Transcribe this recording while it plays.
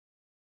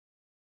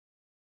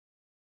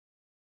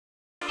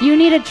You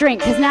need a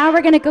drink, because now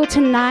we're going to go to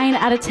 9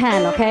 out of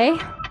 10, okay?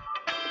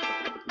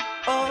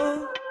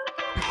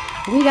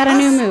 We got a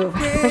new move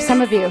for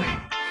some of you.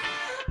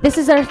 This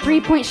is our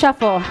 3-point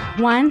shuffle.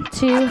 1,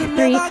 2,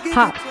 3,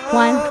 hop.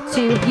 1,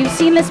 2. You've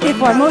seen this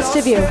before. Most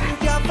of you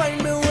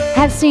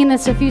have seen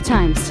this a few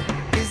times.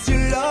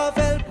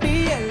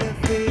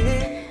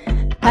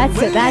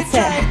 That's it, that's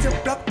it.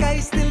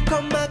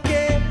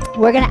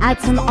 We're gonna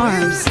add some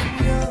arms.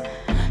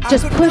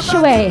 Just push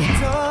away.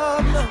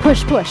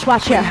 Push, push,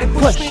 watch here.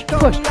 Push,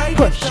 push,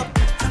 push.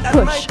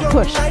 Push,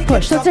 push,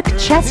 push. So it's a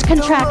chest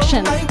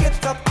contraction.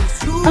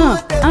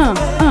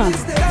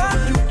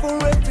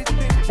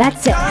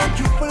 That's it.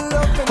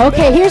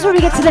 Okay, here's where we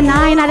get to the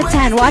 9 out of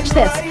 10. Watch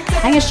this.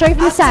 I'm gonna show you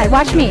from the side.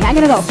 Watch me. I'm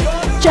gonna go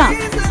jump,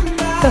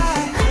 go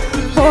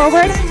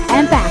forward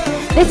and back.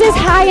 This is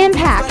high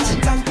impact.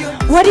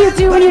 What do you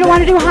do when you don't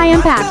want to do high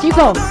impact? You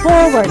go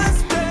forward,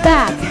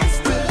 back,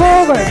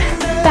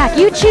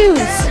 you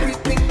choose.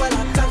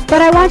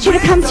 But I want you to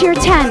come to your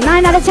 10,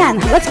 9 out of 10.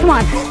 Let's come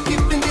on.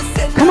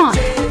 Come on.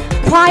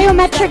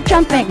 Plyometric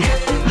jumping.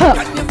 Huh,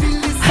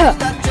 huh,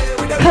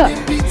 huh,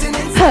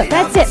 huh.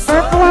 That's it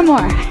for 4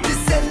 more.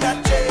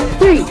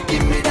 3,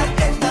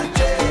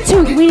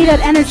 2, we need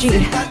that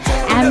energy.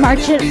 And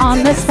march it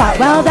on the spot.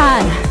 Well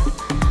done.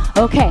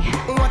 Okay.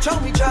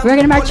 We're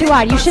gonna march it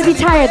wide. You should be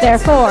tired there.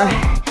 4,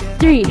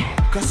 3,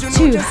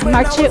 2,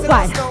 march it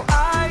wide.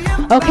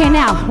 Okay,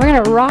 now we're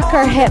gonna rock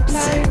our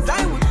hips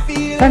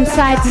from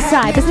side to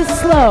side. This is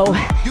slow.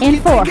 In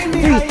 4,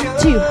 3,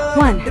 2,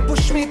 1.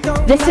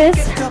 This is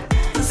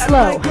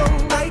slow.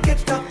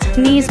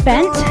 Knees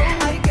bent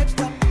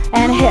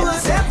and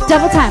hips.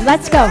 Double time.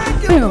 Let's go.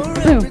 Boom,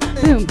 boom,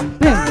 boom,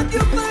 boom.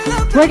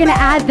 We're gonna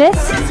add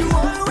this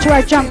to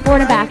our jump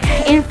forward and back.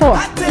 In 4,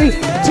 3,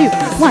 2,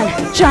 1.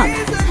 Jump.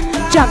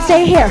 Jump.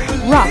 Stay here.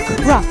 Rock,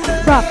 rock,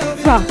 rock,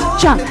 rock.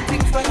 Jump.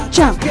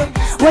 Jump.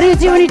 What do you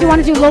do when you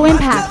want to do low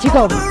impact? You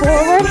go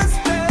forward,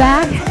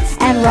 back,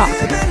 and rock.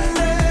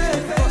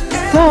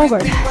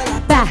 Forward,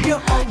 back.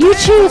 You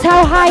choose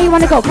how high you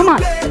want to go. Come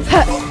on.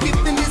 Huh,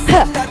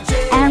 huh,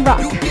 and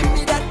rock.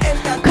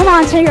 Come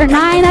on to your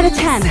 9 out of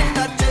 10.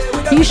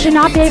 You should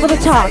not be able to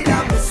talk.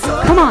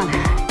 Come on.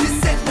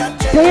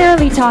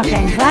 Barely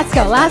talking. Let's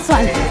go. Last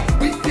one.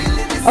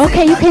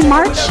 Okay, you can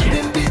march.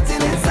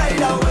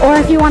 Or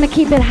if you want to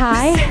keep it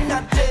high,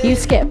 you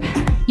skip.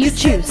 You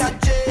choose.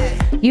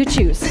 You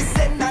choose.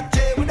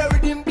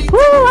 Woo,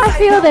 I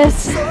feel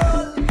this.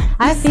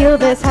 I feel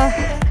this.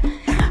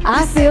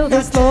 I feel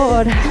this,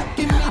 Lord.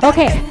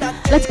 Okay,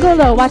 let's go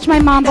low. Watch my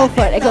mambo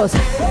foot. It goes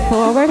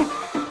forward,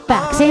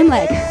 back, same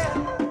leg.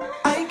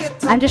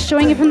 I'm just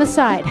showing you from the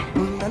side.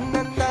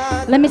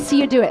 Let me see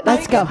you do it.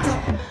 Let's go.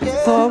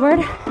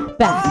 Forward,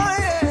 back.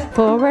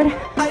 Forward,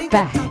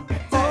 back.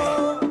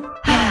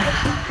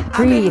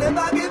 Breathe.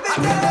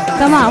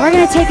 Come on, we're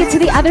going to take it to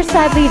the other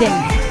side leading.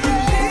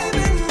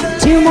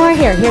 2 more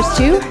here. Here's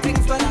 2.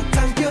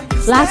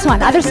 Last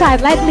one. Other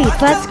side, light lead.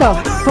 Let's go.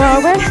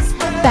 Forward,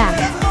 back.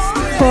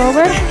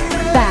 Forward,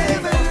 back.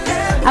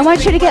 I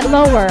want you to get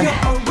lower.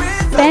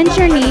 Bend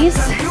your knees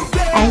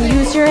and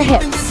use your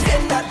hips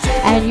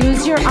and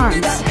use your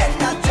arms.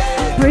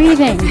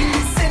 Breathing.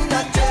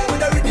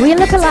 We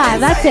look alive.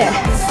 That's it.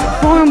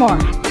 4 more.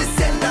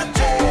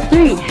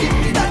 3,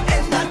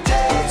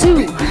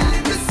 2,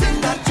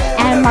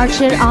 and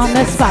march it on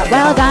the spot.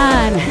 Well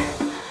done.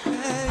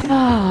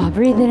 Oh,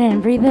 breathe it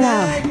in, breathe it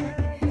out.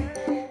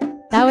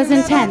 That was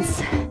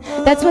intense.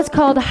 That's what's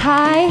called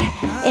high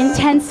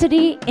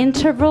intensity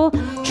interval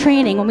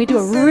training. When we do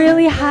a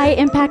really high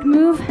impact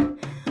move,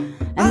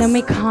 and then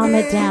we calm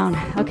it down,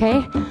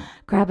 okay?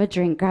 Grab a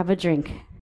drink, grab a drink.